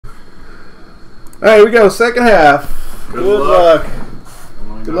All right, here we go. Second half. Good luck.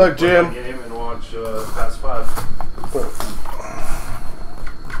 Good luck, Jim. Game and watch Fast 5.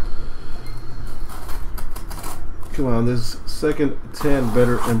 Come on, this second 10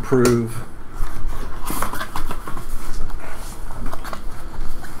 better improve.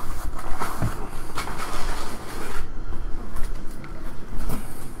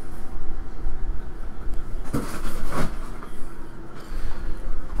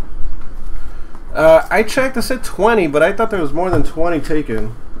 I checked, I said 20, but I thought there was more than 20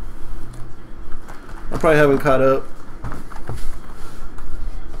 taken. I probably haven't caught up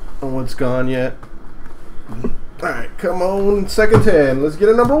on what's gone yet. Alright, come on, second 10. Let's get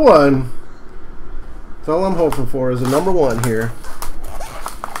a number 1. That's all I'm hoping for is a number 1 here.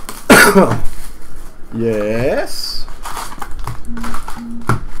 Yes.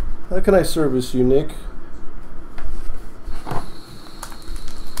 How can I service you, Nick?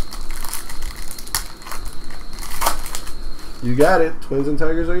 You got it. Twins and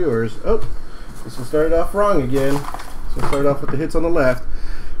Tigers are yours. Oh, this one started off wrong again. This one started off with the hits on the left.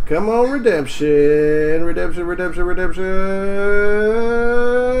 Come on, redemption. Redemption, redemption, redemption.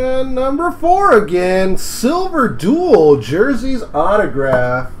 Number 4 again. Silver Duel. Jerseys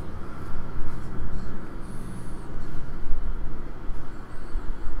autograph.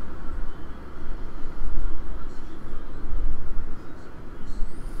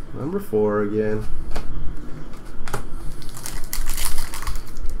 Number 4 again.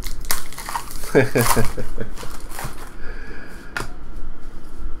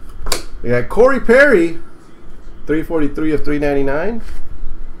 We got Corey Perry, 343 of 399.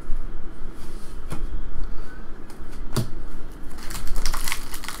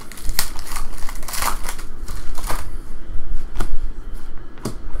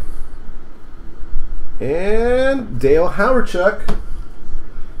 And Dale Hawerchuk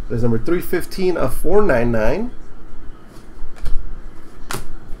is number 315 of 499.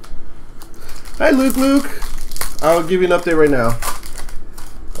 Hi, Luke. I'll give you an update right now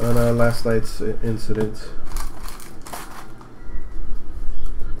on last night's incident.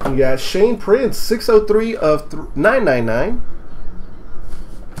 You got Shane Prince, 603 of 999.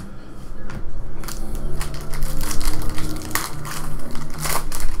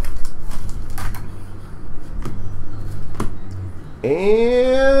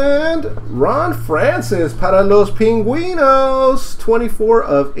 And Ron Francis, para los Pingüinos, 24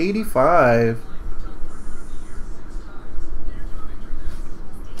 of 85.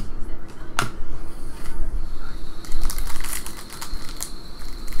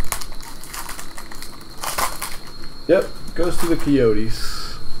 Yep, goes to the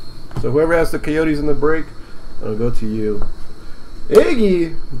Coyotes. So whoever has the Coyotes in the break, it'll go to you.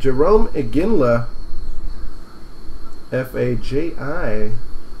 Iggy, Jerome Iginla, FAJI,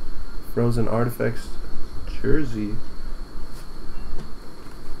 Frozen Artifacts jersey.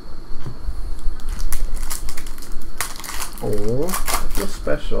 Oh, I feel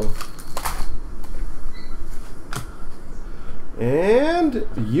special. And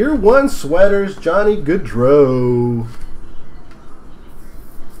year 1 sweaters, Johnny Gaudreau.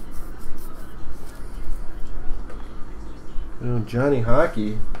 Oh, Johnny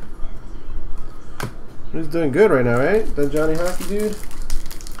Hockey. He's doing good right now, right? That Johnny Hockey dude.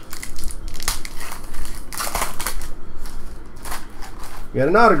 We got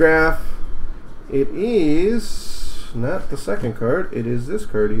an autograph. It is not the second card. It is this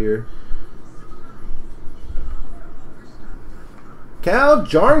card here. Cal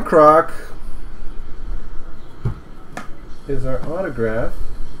Jarnkrok is our autograph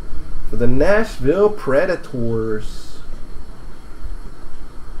for the Nashville Predators.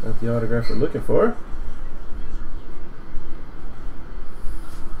 Not the autograph we're looking for.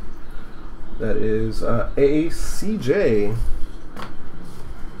 That is ACJ.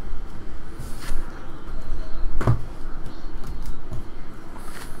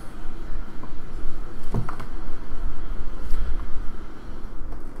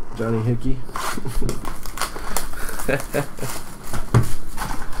 Johnny Hickey.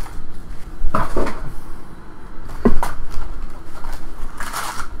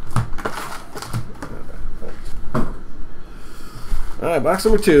 Alright, box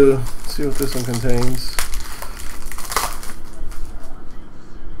number 2. Let's see what this one contains.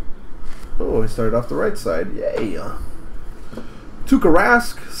 Oh, I started off the right side. Yay! Tuukka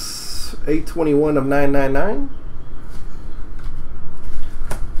Rask, 821 of 999.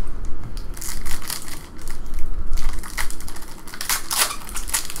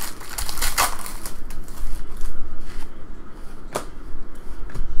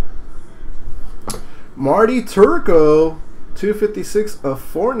 Marty Turco, 256 of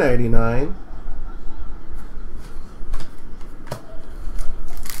 499.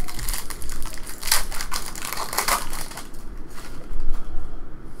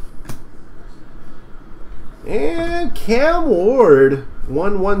 And Cam Ward,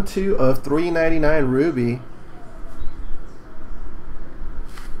 112 of 399 Ruby.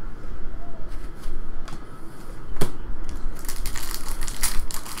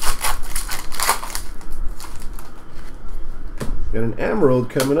 Got an Emerald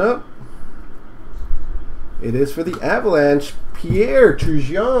coming up. It is for the Avalanche, Pierre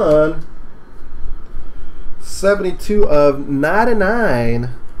Turgeon. 72 of 99,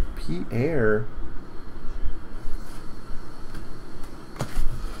 Pierre.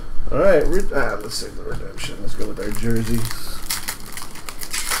 All right, let's save the redemption. Let's go with our jerseys.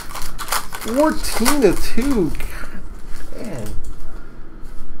 14 of 2. God, man.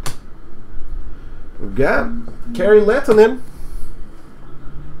 We've got Kari Lehtonen.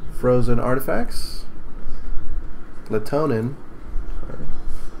 Frozen Artifacts. Lehtonen.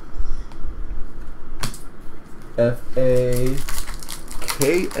 FAKL.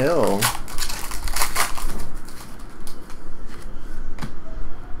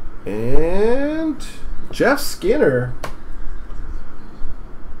 And Jeff Skinner.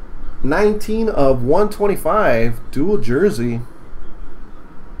 19 of 125. Dual jersey.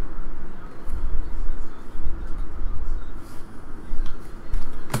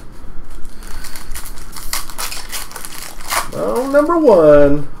 Oh, number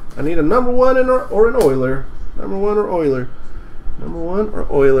 1. I need a number 1 or an Oiler. Number 1 or Oiler. Number 1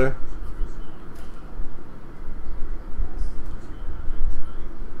 or Oiler.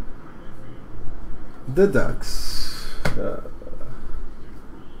 The Ducks. The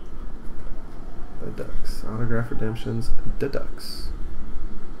Ducks. Autograph redemptions. The Ducks.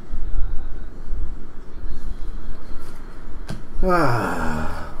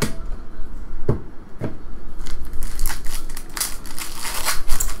 Ah.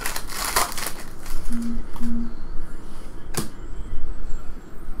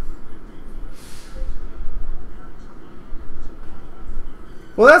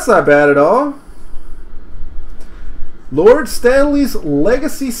 Well, that's not bad at all. Lord Stanley's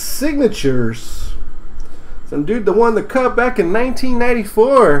Legacy Signatures. Some dude that won the Cup back in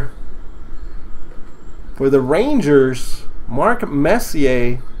 1994 for the Rangers. Mark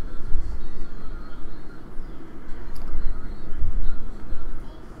Messier.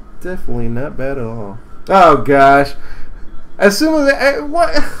 Definitely not bad at all. Oh gosh. As soon as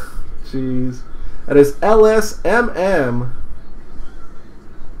what? Jeez. That is LSMM.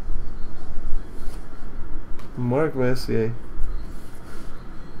 Mark Messier.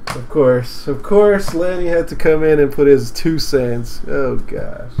 Of course, Lenny had to come in and put his 2 cents. Oh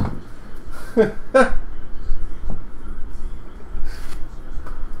gosh.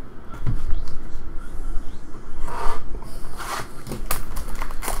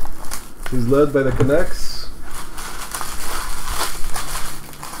 He's led by the Canucks.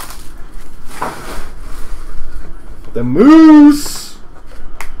 The Moose.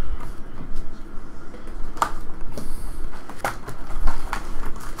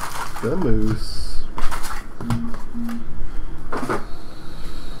 The Moose.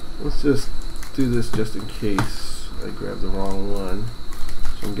 Let's just do this just in case I grab the wrong one.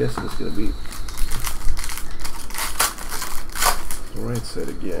 So I'm guessing it's going to be the right side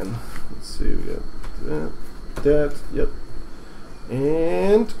again. Let's see, we got that, yep.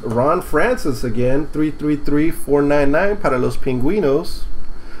 And Ron Francis again, 333-499 para los Pingüinos.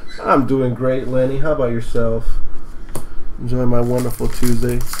 I'm doing great, Lenny. How about yourself? Enjoying my wonderful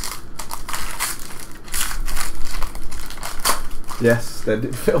Tuesday. Yes, that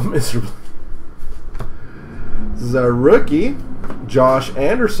did fail miserably. This is our rookie, Josh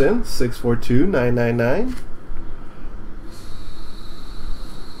Anderson, 642-999.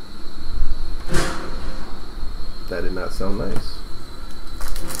 That did not sound nice.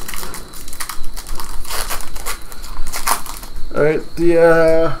 Alright,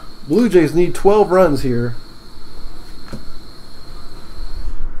 the Blue Jays need 12 runs here.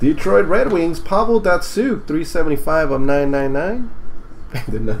 Detroit Red Wings, Pavel Datsyuk, 375 of 999.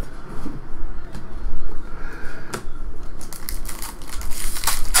 Did nothing.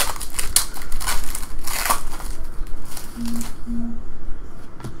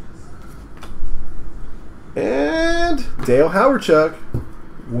 And Dale Hawerchuk,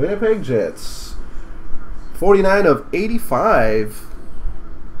 Winnipeg Jets, 49 of 85.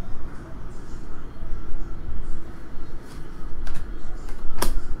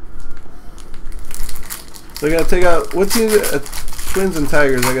 So I gotta take out what team? Twins and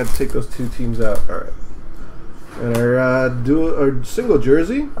Tigers. I gotta take those 2 teams out. All right. And our single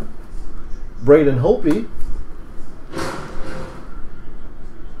jersey, Braden Holtby.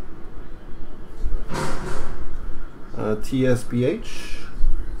 TSBH.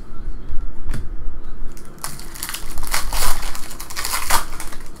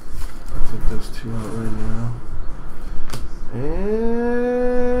 two out right now.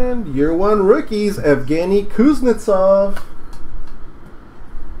 And year one rookies, Evgeny Kuznetsov.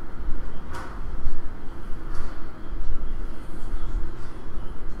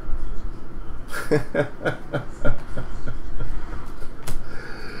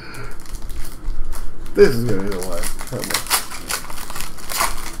 This is gonna be the one. Come on.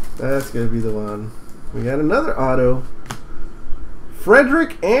 That's gonna be the one. We got another auto.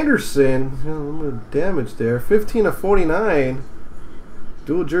 Frederik Andersen. A little bit of damage there. 15 of 49.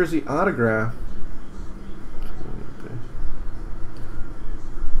 Dual jersey autograph.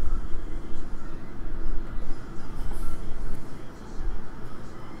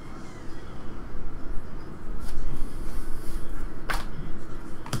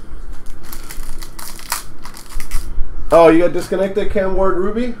 Oh, you got disconnected, Cam Ward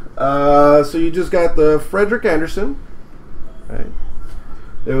Ruby. So you just got the Frederik Andersen. Right.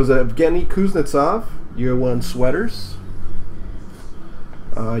 There was a Evgeny Kuznetsov, year one sweaters.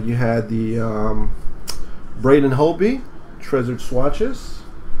 You had the Braden Holtby, treasured swatches.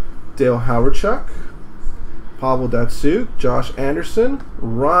 Dale Hawerchuk, Pavel Datsyuk, Josh Anderson,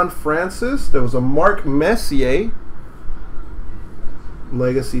 Ron Francis. There was a Mark Messier,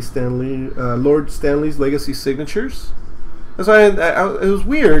 Legacy Stanley, Lord Stanley's Legacy Signatures. That's why it was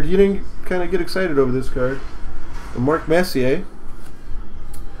weird. You didn't kind of get excited over this card. Mark Messier.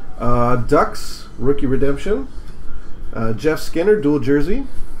 Ducks, Rookie Redemption. Jeff Skinner, dual jersey.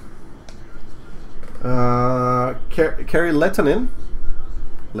 Kari Lehtonen.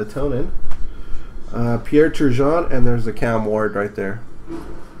 Pierre Turgeon, and there's a Cam Ward right there.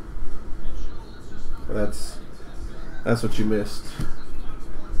 That's what you missed.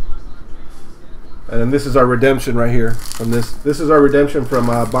 And then this is our redemption right here from this. This is our redemption from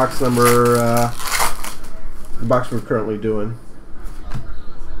box number, the box we're currently doing.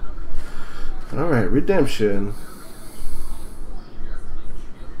 All right, redemption.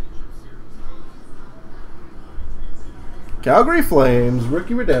 Calgary Flames,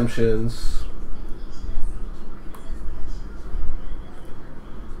 rookie redemptions.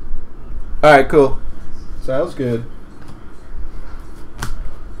 All right, cool. Sounds good.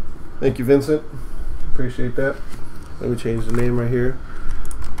 Thank you, Vincent. Appreciate that. Let me change the name right here.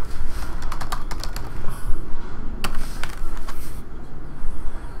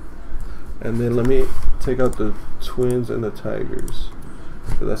 And then let me take out the Twins and the Tigers.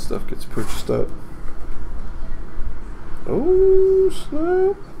 So that stuff gets purchased up. Oh,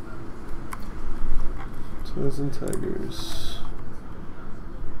 snap. Twins and Tigers.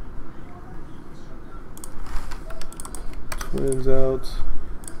 Twins out.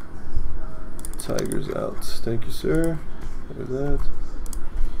 Tigers out. Thank you, sir. Look at that.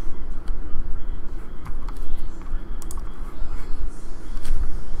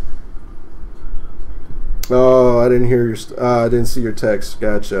 Oh, I didn't hear your. I didn't see your text.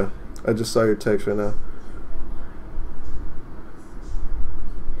 Gotcha. I just saw your text right now.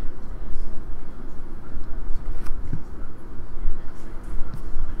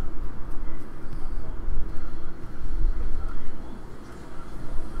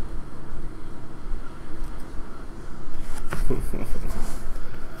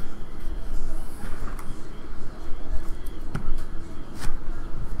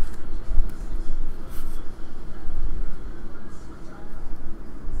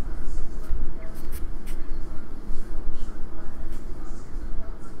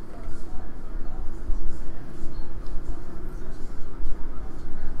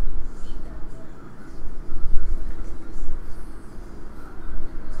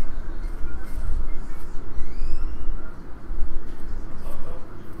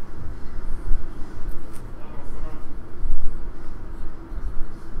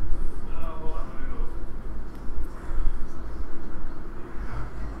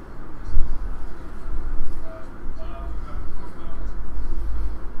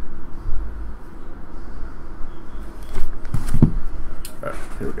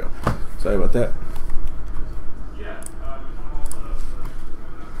 Here we go. Sorry about that.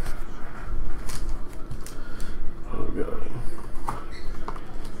 There we go.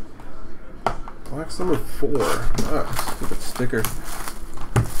 Box number 4. Ah, stupid sticker.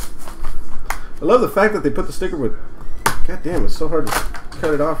 I love the fact that they put the sticker with. God damn, it's so hard to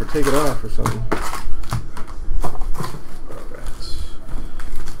cut it off or take it off or something.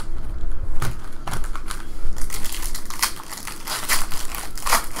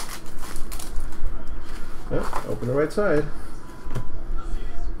 Open the right side.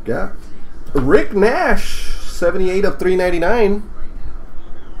 Got Rick Nash, 78 of 399.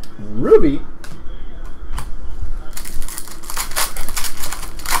 Ruby.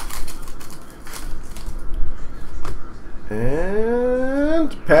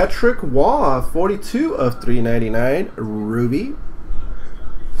 And Patrick Waugh, 42 of 399, Ruby.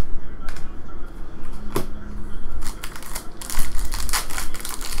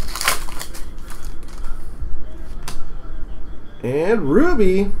 And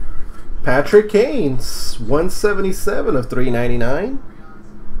Ruby, Patrick Kane, 177 of 399.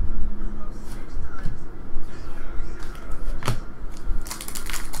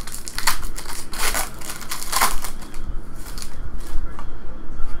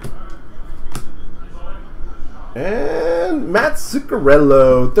 And Matt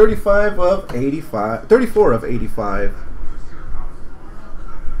Zuccarello, 35 of 85, 34 of 85.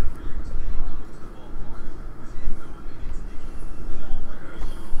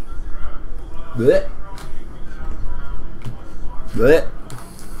 Blech. Blech.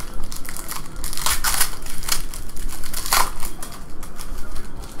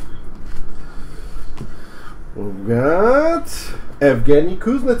 We've got Evgeny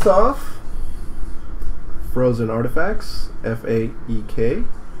Kuznetsov, Frozen Artifacts, F-A-E-K,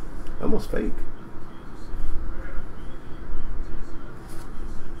 almost fake.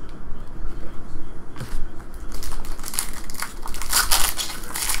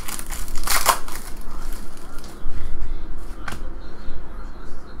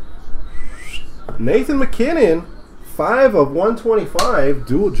 Nathan McKinnon, 5 of 125,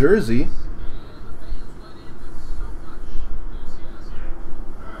 dual jersey.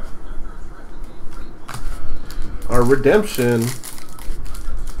 Our redemption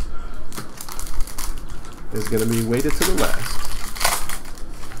is going to be weighted to the last.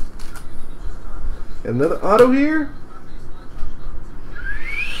 Another auto here.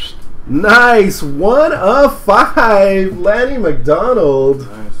 Nice, 1 of 5, Lanny McDonald.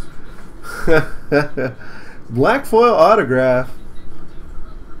 Nice. Black foil autograph.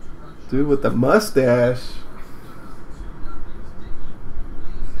 Dude with the mustache.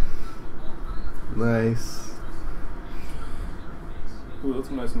 Nice. Ooh, that's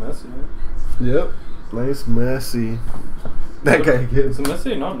a nice Messi. Yep. Nice Messi. That guy Is gets. the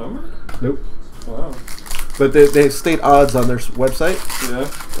Messi not numbered? Nope. Wow. But they state odds on their website. Yeah.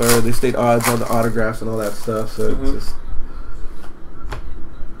 Or they state odds on the autographs and all that stuff. So it's just.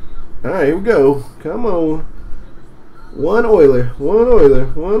 Alright, here we go. Come on. One Oiler. One Oiler.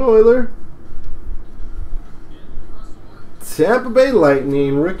 One Oiler. Tampa Bay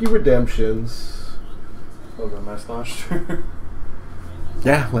Lightning rookie redemptions. Oh, got nice last year.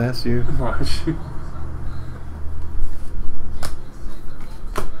 Yeah, last year. Last year.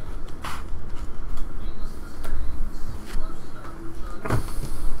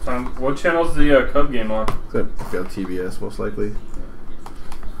 What channel's the Cub game on? Got TBS most likely.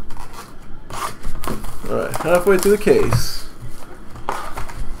 Alright, halfway through the case.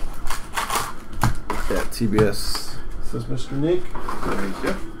 Yeah, TBS. Says Mr. Nick. There you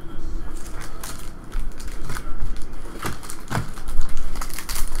go.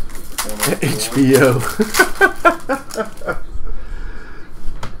 HBO.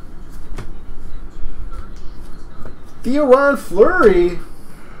 Theoron Fleury.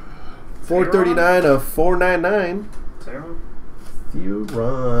 439 of 499. Sarah?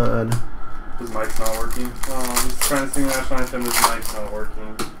 Theoron. His mic's not working. Oh, he's trying to sing the national anthem. His mic's not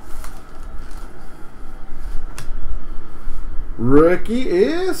working. Rookie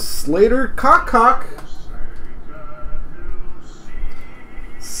is Slater Cock.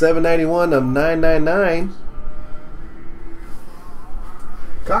 791 of 999.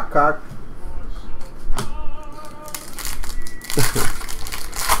 Cock.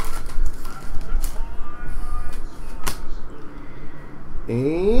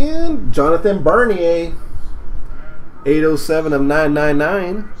 And Jonathan Bernier, 807 of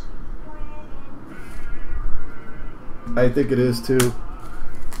 999. I think it is too.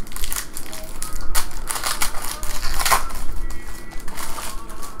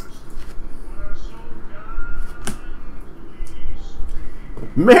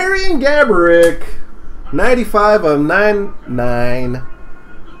 Marian Gaborik, 95 of 99.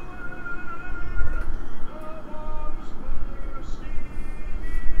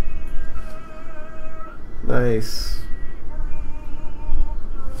 Nice.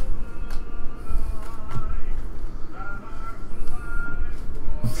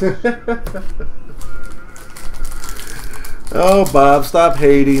 Oh, Bob, stop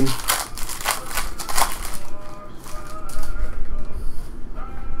hating.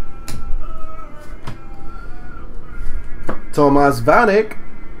 Tomas Vanek,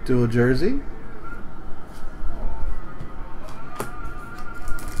 dual jersey.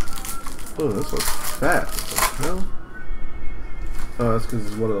 Oh, this one's fat. What the hell? Oh, that's because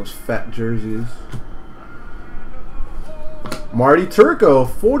it's one of those fat jerseys. Marty Turco,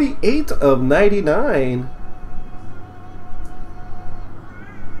 48 of 99.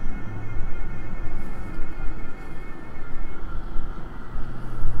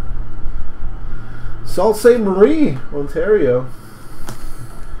 Sault Ste. Marie, Ontario.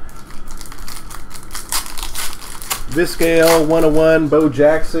 Vizcaya, 101, Bo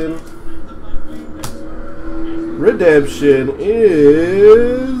Jackson. Redemption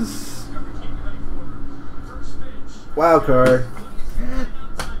is wild card.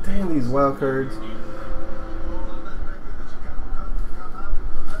 Damn these wild cards.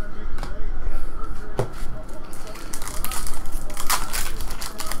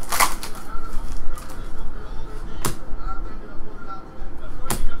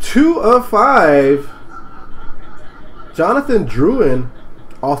 Two of 5. Jonathan Drouin,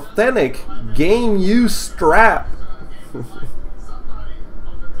 authentic game use strap.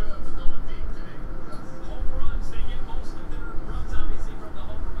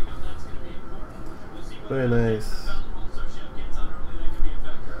 Very nice.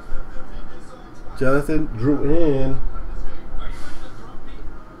 Jonathan Drouin.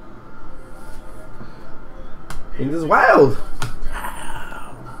 And this is wild.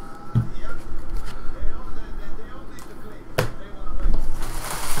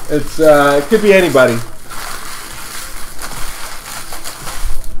 It's it could be anybody.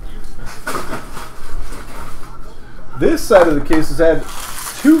 This side of the case has had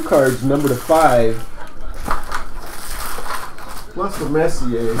 2 cards numbered to 5, plus the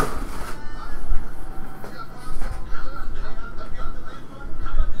Messier.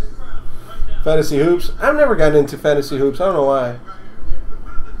 Fantasy hoops. I've never gotten into fantasy hoops. I don't know why.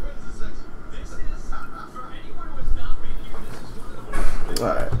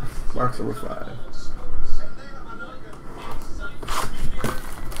 Alright, box number 5.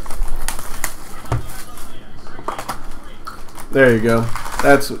 There you go.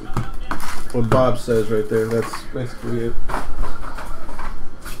 That's what Bob says right there. That's basically it.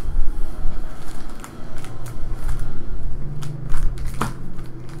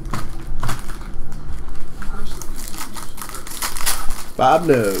 Bob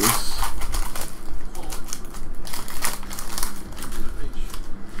knows.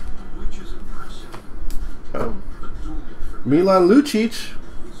 Oh. Milan Lucic.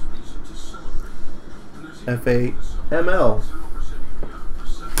 FAML.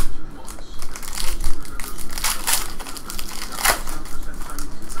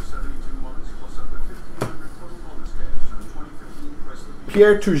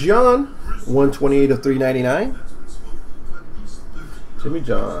 Pierre Turgeon, 128 of 399. Jimmy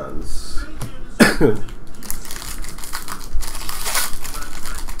Johns.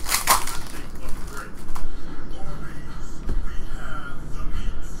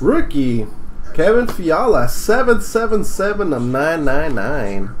 Rookie, Kevin Fiala, 777 of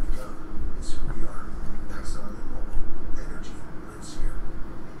 999.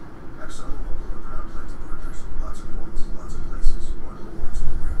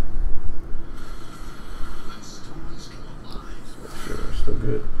 Still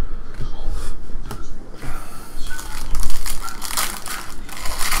good.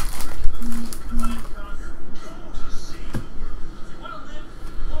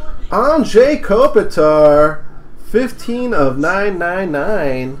 Anze Kopitar, 15 of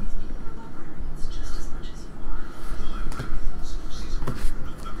 999.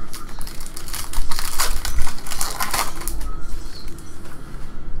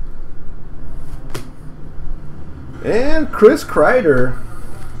 And Chris Kreider,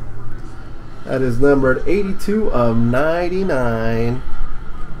 that is numbered 82 of 99.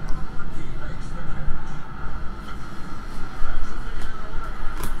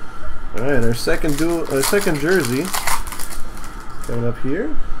 All right, our second jersey coming up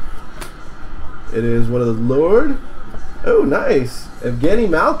here. It is one of the Lord. Oh, nice, Evgeny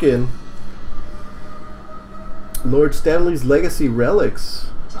Malkin. Lord Stanley's Legacy Relics.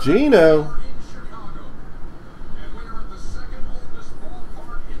 Gino.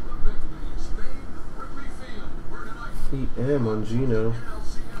 EM on Gino.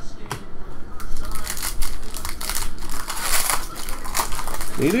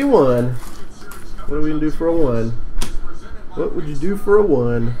 Needy 1. What are we gonna do for a 1? What would you do for a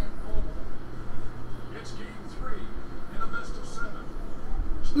 1?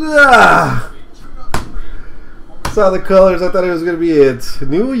 Ah! Saw the colors. I thought it was gonna be it.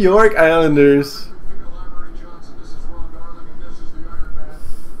 New York Islanders.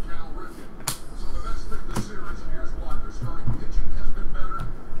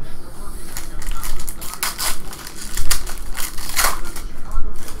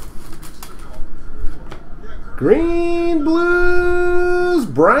 Green, blue.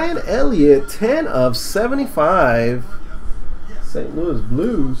 Brian Elliott, 10 of 75. St. Louis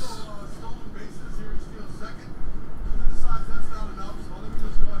Blues.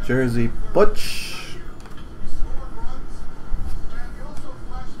 Jersey Butch.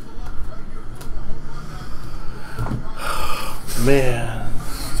 Man,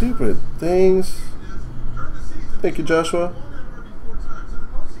 stupid things. Thank you, Joshua.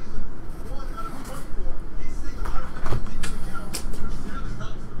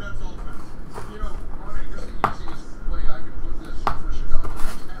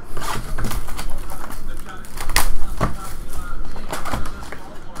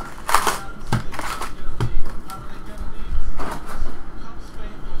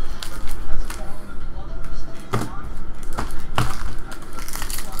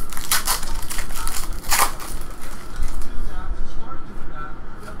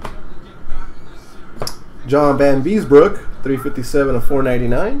 John Van Beesbrook, 357 of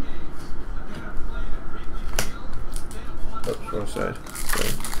 499. Oops, wrong side. Sorry.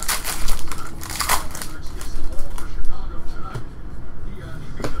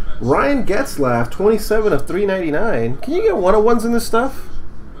 Ryan Getzlaff, 27 of 399. Can you get one-on-ones in this stuff?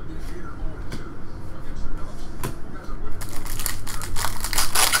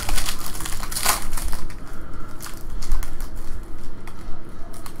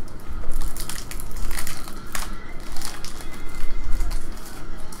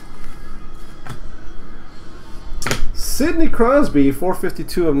 Sidney Crosby,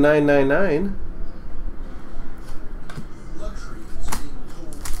 452 of 999.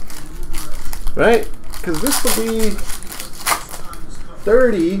 Right? Because this will be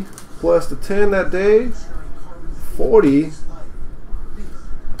 30 plus the 10 that day. 40.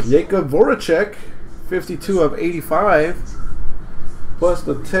 Jakub Voracek, 52 of 85. Plus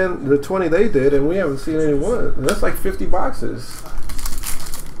the 20 they did, and we haven't seen anyone. And that's like 50 boxes.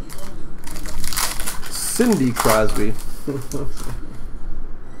 Cindy Crosby.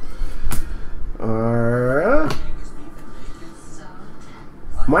 Alright.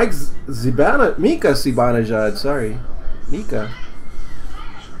 Mika Zibanejad, sorry. Mika.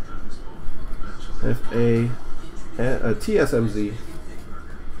 TSMZ.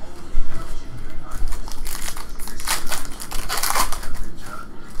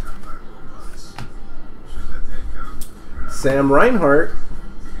 Sam Reinhart.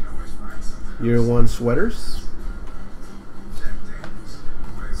 Year 1 sweaters.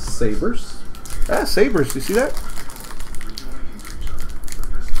 Sabres. Ah, Sabres. You see that?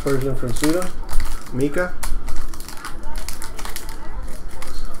 Version from Suda. Mika.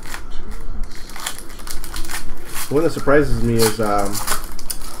 One that surprises me is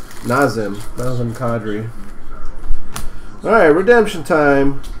Nazem Kadri. Alright, redemption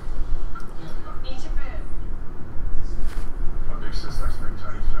time.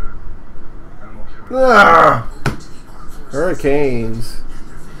 Ah! Hurricanes.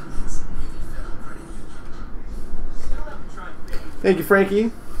 Thank you, Frankie.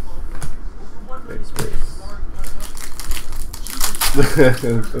 Thanks, Grace.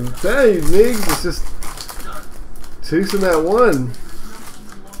 I'm telling you, Niggs, it's just chasing that one.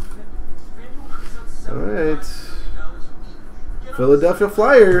 Alright. Philadelphia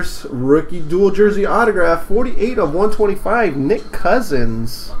Flyers. Rookie dual jersey autograph. 48 of 125. Nick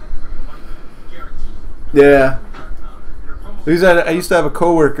Cousins. Yeah. I used to have a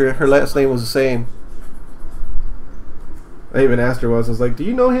coworker. Her last name was the same. I even asked her once. I was like, "Do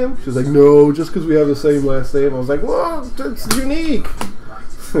you know him?" She was like, "No, just because we have the same last name." I was like, "Well, that's unique."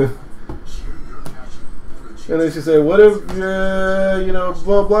 And then she said, "What if, you know,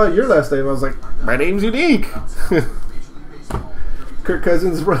 blah blah, your last name?" I was like, "My name's unique." Kirk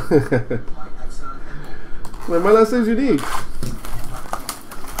Cousins. Like, my last name's unique.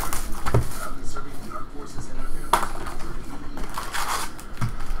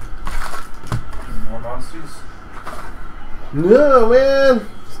 No, man.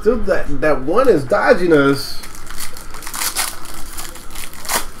 Still that one is dodging us.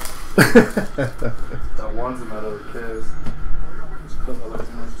 That one's in that other case.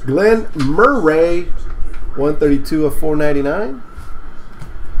 Glenn Murray, 132 of 499.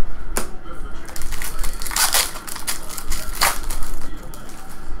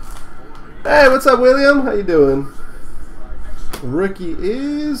 Hey, what's up, William? How you doing? Rookie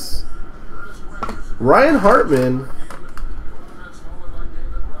is Ryan Hartman.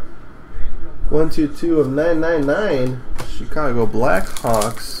 122 of 999. Chicago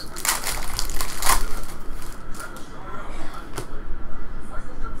Blackhawks.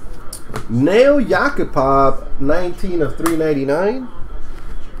 Nail Yakupov, 19 of 399.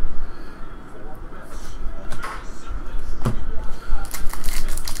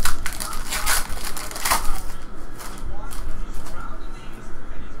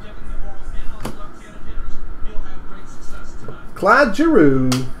 Claude Giroux.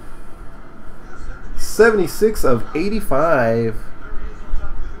 76 of 85.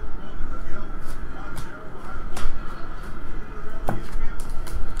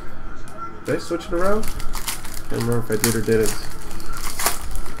 Did I switch it around? Can't remember if I did or didn't.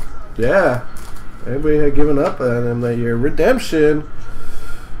 Yeah. Everybody had given up on him that year. Redemption.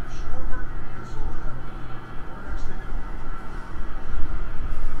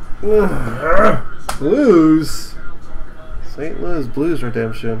 Blues. St. Louis Blues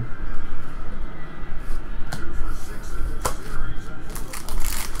redemption.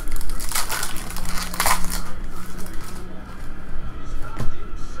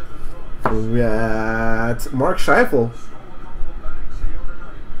 We got Mark Scheifele.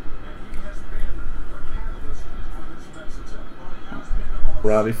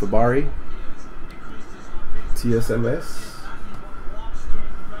 Robbie Fabari. TSMS.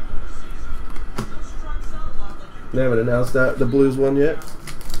 They haven't announced that the Blues one yet.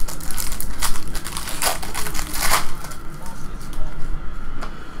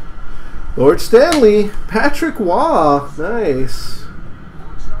 Lord Stanley, Patrick Waugh, nice.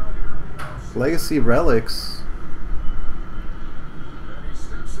 Legacy Relics.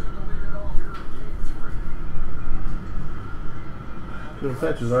 The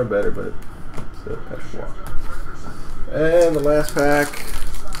patches are better, but still Patrick Waugh. And the last pack.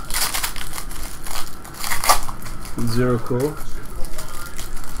 Zero cool.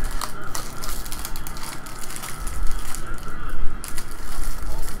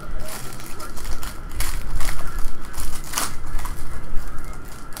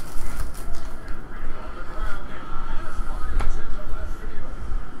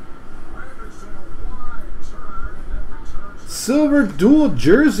 Silver dual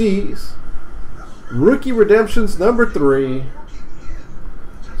jerseys. Rookie redemptions number 3.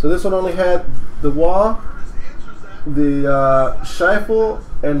 So this one only had the Waugh, the Scheifele,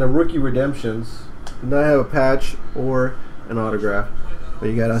 and the rookie redemptions. Did not have a patch or an autograph. But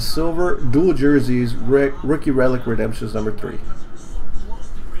you got a silver dual jerseys rookie relic redemptions number 3.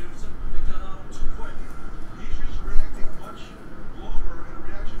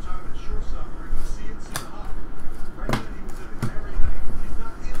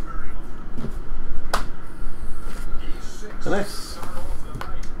 Nice.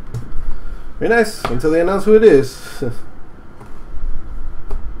 Very nice. Until they announce who it is.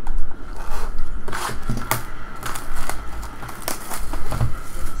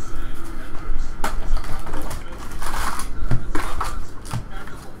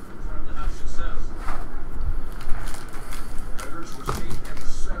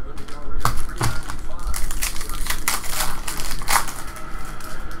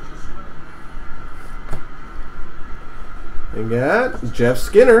 We got Jeff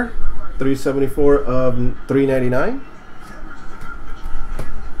Skinner, 374 of 399.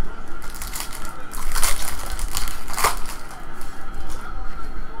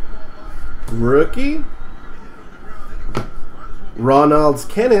 Rookie, Ronalds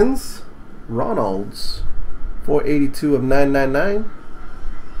Kennens, 482 of 999.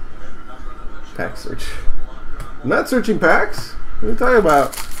 Pack search. I'm not searching packs. What are you talking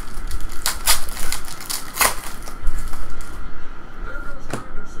about?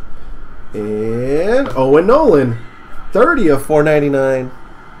 And Owen Nolan, 30 of 499.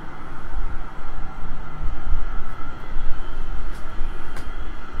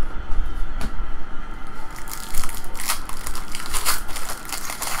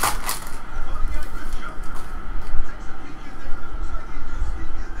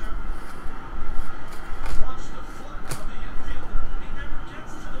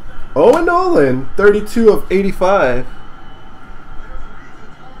 Owen Nolan, 32 of 85.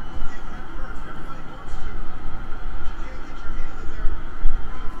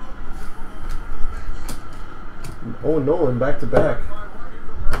 Owen Nolan back to back.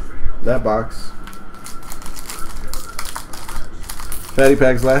 That box. Fatty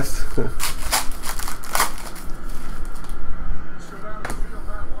packs last.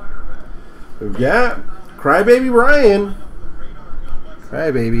 Yeah, Crybaby Ryan.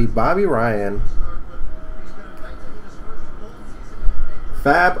 Crybaby Bobby Ryan.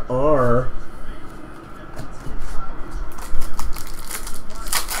 Fab R.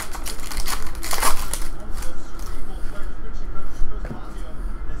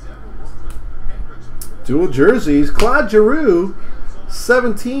 Dual jerseys, Claude Giroux,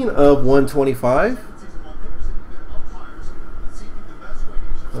 17 of 125.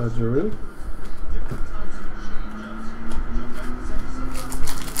 Claude Giroux.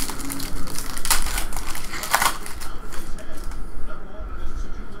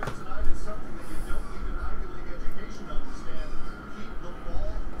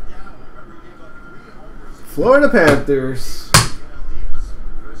 Florida Panthers.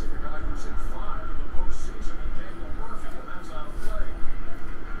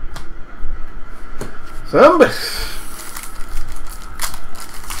 Somebody.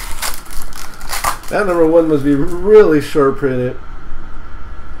 That number 1 must be really short printed.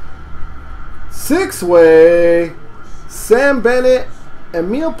 6-way. Sam Bennett,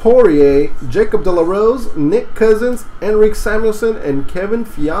 Emile Poirier, Jacob De La Rose, Nick Cousins, Enrique Samuelson, and Kevin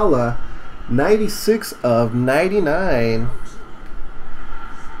Fiala. 96 of 99.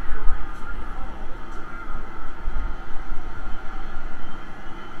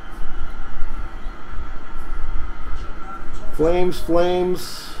 Flames,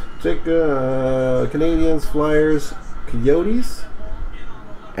 Canadians, Flyers, Coyotes,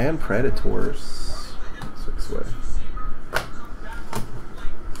 and Predators. 6-way.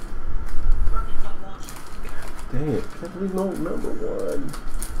 Dang it, can't believe no number 1.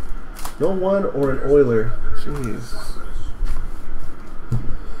 No 1 or an Oiler. Jeez.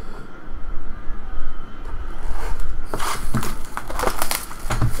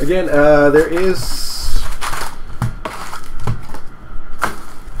 Again, there is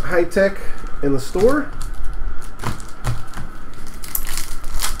High Tech in the store.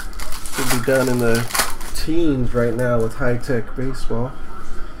 Should be done in the teens right now with High Tech baseball.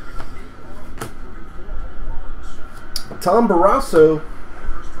 Tom Barrasso,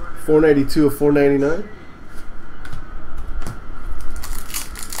 492 of 499.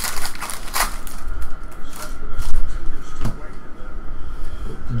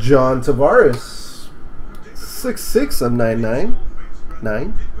 John Tavares, 6/6 of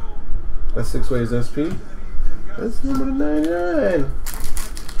 999. That's 6-ways SP. That's number 99.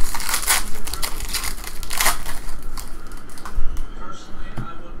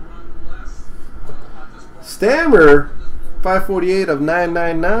 Stammer, 548 of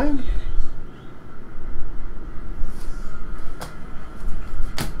 999.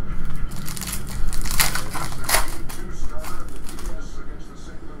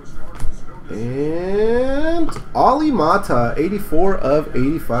 And Ollie Mata, 84 of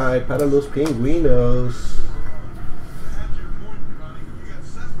 85. Para los Pingüinos.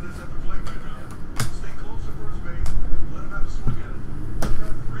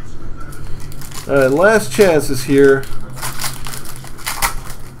 Last chances here.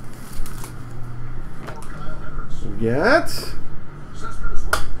 We got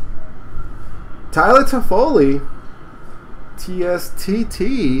Tyler Toffoli,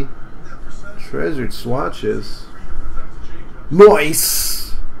 TSTT, treasured swatches.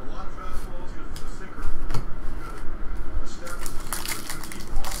 Nice.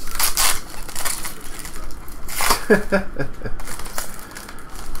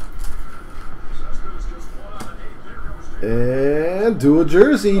 And dual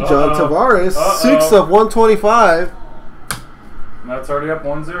jersey, John Tavares, 6 of 125. That's already up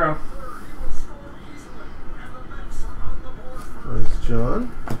 1-0. Nice,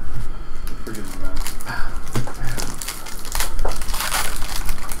 John.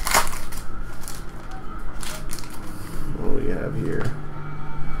 What do we have here?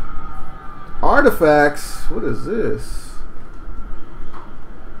 Artifacts. What is this?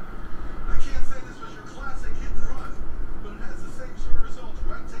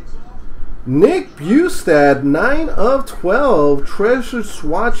 Nick Bustad, 9 of 12, treasured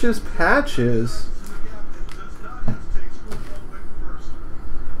swatches patches.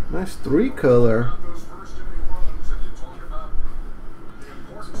 Nice 3-color.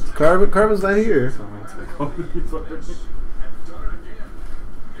 Carbon's not here.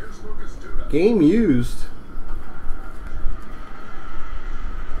 Game used.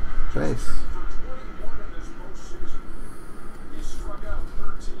 Nice.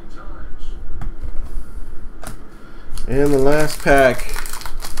 And the last pack.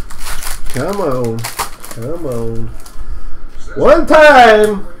 Come on. Come on. One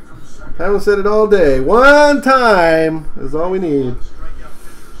time. Haven't said it all day. One time is all we need.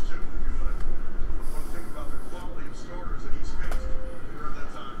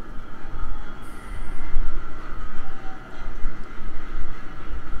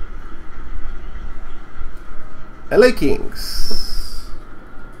 LA Kings.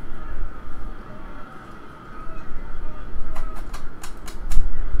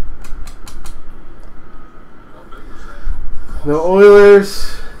 No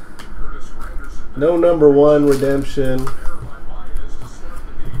Oilers. No number 1 redemption.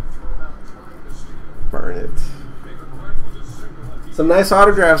 Burn it. Some nice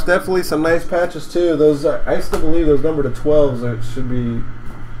autographs, definitely some nice patches too. Those I still believe those number to 12s that should be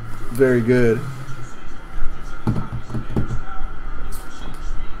very good.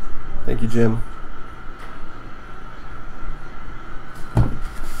 Thank you, Jim.